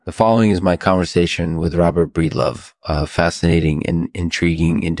The following is my conversation with Robert Breedlove, a fascinating and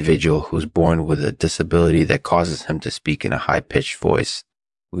intriguing individual who was born with a disability that causes him to speak in a high-pitched voice.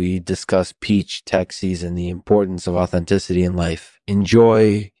 We discuss pech, taces, and the importance of authenticity in life.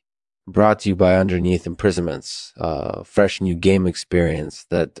 Enjoy. Brought to you by Underneath Imprisonments, a fresh new game experience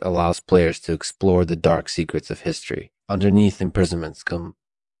that allows players to explore the dark secrets of history. Underneath Imprisonments, come.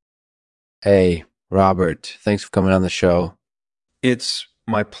 Hey, Robert, thanks for coming on the show. It's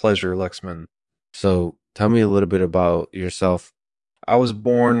my pleasure, Lexman. So tell me a little bit about yourself. I was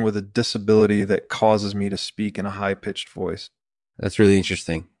born with a disability that causes me to speak in a high-pitched voice. That's really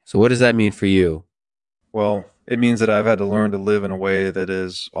interesting. So what does that mean for you? Well, it means that I've had to learn to live in a way that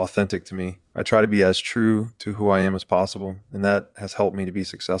is authentic to me. I try to be as true to who I am as possible, and that has helped me to be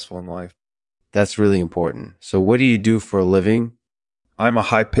successful in life. That's really important. So what do you do for a living? I'm a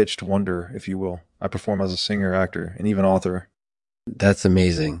high-pitched wonder, if you will. I perform as a singer, actor, and even author. That's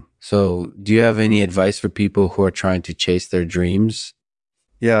amazing. So do you have any advice for people who are trying to chase their dreams?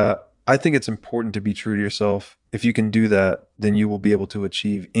 Yeah, I think it's important to be true to yourself. If you can do that, then you will be able to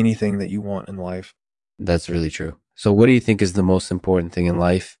achieve anything that you want in life. That's really true. So what do you think is the most important thing in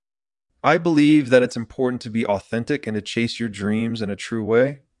life? I believe that it's important to be authentic and to chase your dreams in a true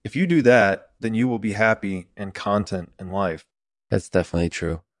way. If you do that, then you will be happy and content in life. That's definitely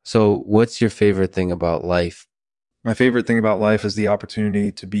true. So what's your favorite thing about life? My favorite thing about life is the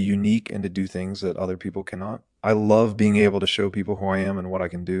opportunity to be unique and to do things that other people cannot. I love being able to show people who I am and what I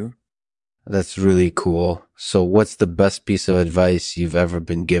can do. That's really cool. So what's the best piece of advice you've ever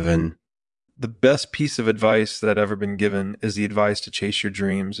been given? The best piece of advice that I've ever been given is the advice to chase your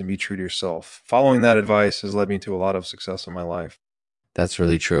dreams and be true to yourself. Following that advice has led me to a lot of success in my life. That's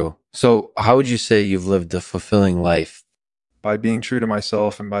really true. So how would you say you've lived a fulfilling life? By being true to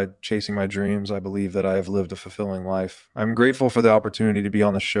myself and by chasing my dreams, I believe that I have lived a fulfilling life. I'm grateful for the opportunity to be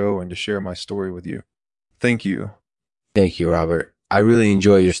on the show and to share my story with you. Thank you. Thank you, Robert. I really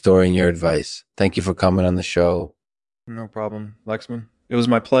enjoy your story and your advice. Thank you for coming on the show. No problem, Lexman. It was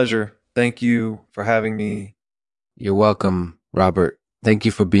my pleasure. Thank you for having me. You're welcome, Robert. Thank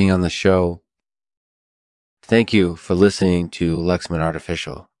you for being on the show. Thank you for listening to Lexman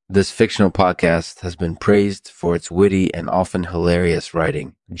Artificial. This fictional podcast has been praised for its witty and often hilarious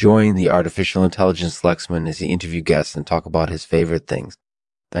writing. Join the artificial intelligence Lexman as he interview guests and talk about his favorite things.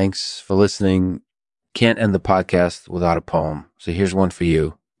 Thanks for listening. Can't end the podcast without a poem, so here's one for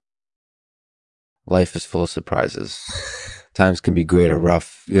you. Life is full of surprises. Times can be great or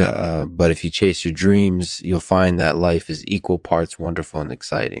rough, but if you chase your dreams, you'll find that life is equal parts wonderful and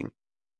exciting.